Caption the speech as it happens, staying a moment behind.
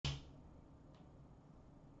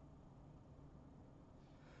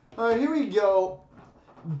All right, here we go.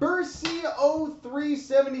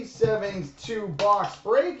 Bursey0377's 2-box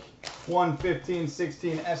break.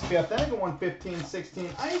 115-16 SP Authentic and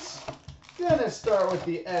 115-16 Ice. Gonna start with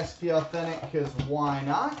the SP Authentic because why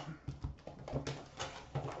not?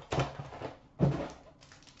 Good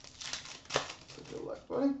luck,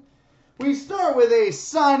 buddy. We start with a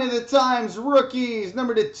Sign of the Times Rookies,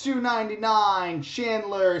 number to 299,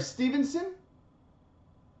 Chandler Stevenson.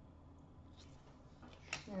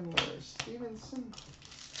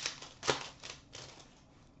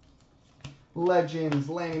 Legends,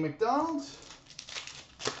 Lanny McDonald.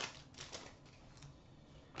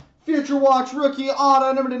 Future Watch Rookie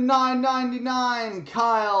Auto, number to 999,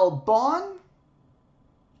 Kyle Bond.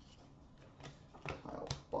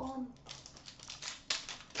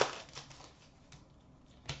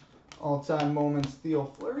 All-time moments, Theo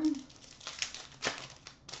Fleury.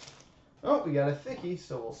 Oh, we got a thickie,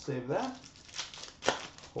 so we'll save that.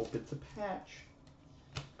 Hope it's a patch.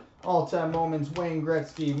 All-time moments, Wayne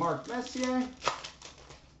Gretzky, Mark Messier.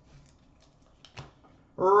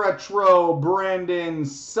 Retro, Brandon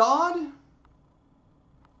Saad.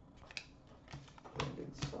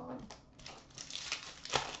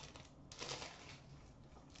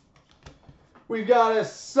 We've got a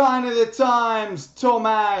Sign of the Times,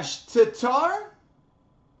 Tomas Tatar.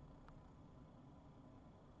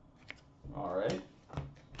 All right.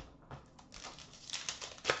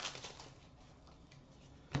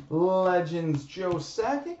 Legends, Joe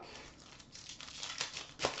Sakic.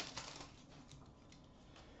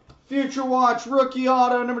 Future Watch Rookie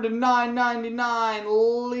Auto, number to 999,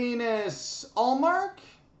 Linus Ullmark.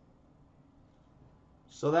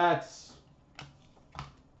 So that's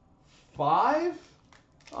 5.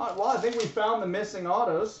 Well, I think we found the missing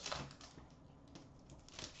autos.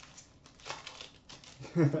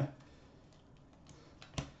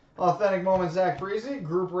 Authentic moment, Zach Parise.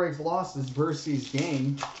 Group breaks losses, Bursey's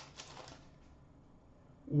game.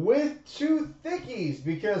 With 2 thickies,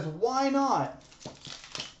 because why not?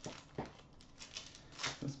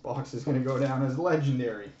 This box is going to go down as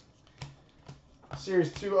legendary.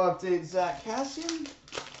 Series 2 update, Zach Cassian.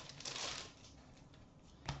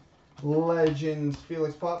 Legends,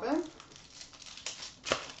 Felix Potvin.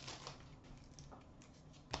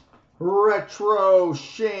 Retro,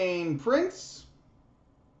 Shane Prince.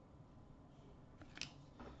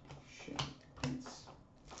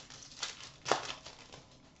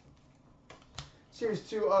 Series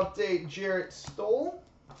 2 update, Jarrett Stoll.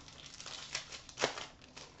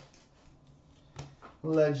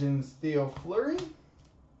 Legends, Theo Fleury.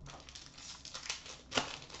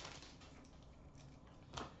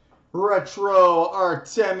 Retro,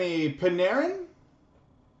 Artemi Panarin.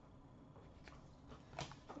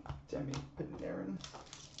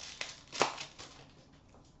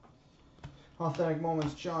 Authentic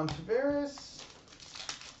moments, John Tavares.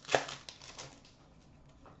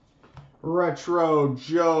 Retro,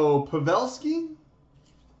 Joe Pavelski.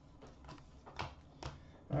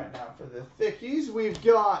 All right, now for the thickies, we've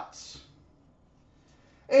got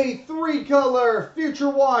a 3-color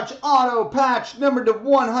Future Watch Auto Patch, number to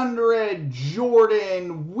 100,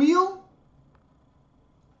 Jordan Wheel.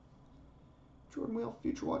 Jordan Wheel,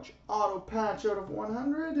 Future Watch Auto Patch out of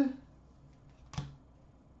 100.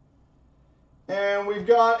 And we've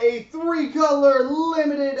got a 3-color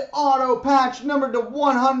limited auto patch, number to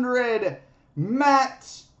 100,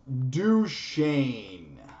 Matt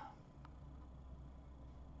Duchene.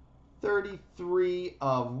 33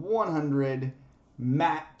 of 100,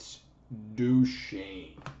 Matt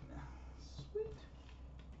Duchene. Sweet.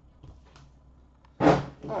 All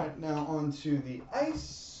right, now on to the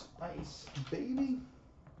ice. Ice, baby.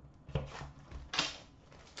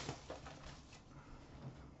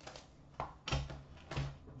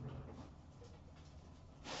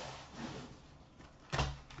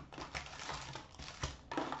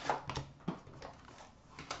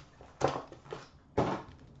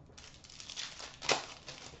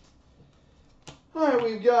 All right,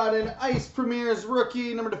 we've got an Ice Premier's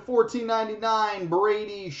rookie, number to 1499,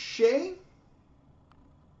 Brady Shea.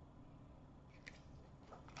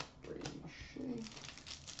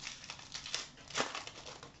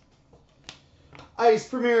 Ice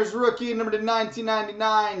Premier's rookie, number to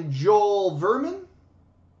 1999, Joel Vermin.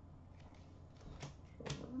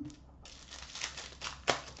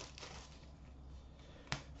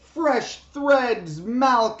 Fresh Threads,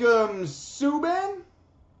 Malcolm Subban.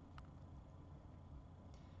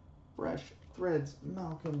 Fresh Threads,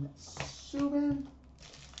 Malcolm Subban.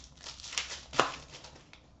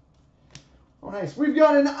 Oh, nice. We've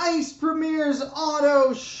got an Ice Premier's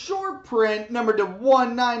Auto Short Print, number to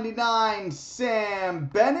 199, Sam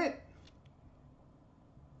Bennett.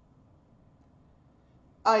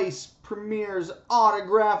 Ice Premier's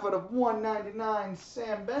autograph out of 199,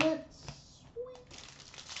 Sam Bennett.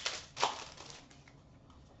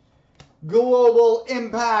 Global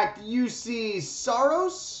Impact UC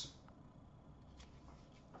Saros.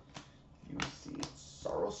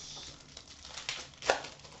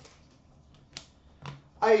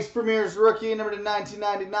 Ice Premier's rookie, number to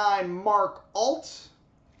 1999, Mark Alt.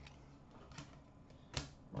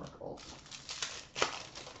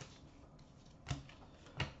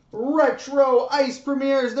 Retro Ice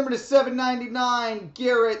Premier's, number to 799,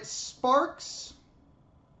 Garrett Sparks.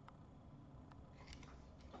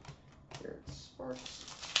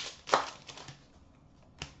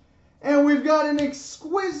 And we've got an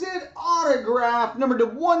exquisite autograph, number to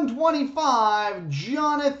 125,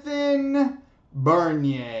 Jonathan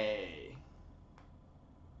Bernier.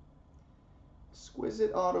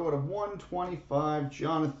 Exquisite auto out of 125,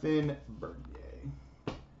 Jonathan Bernier.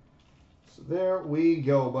 So there we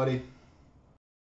go, buddy.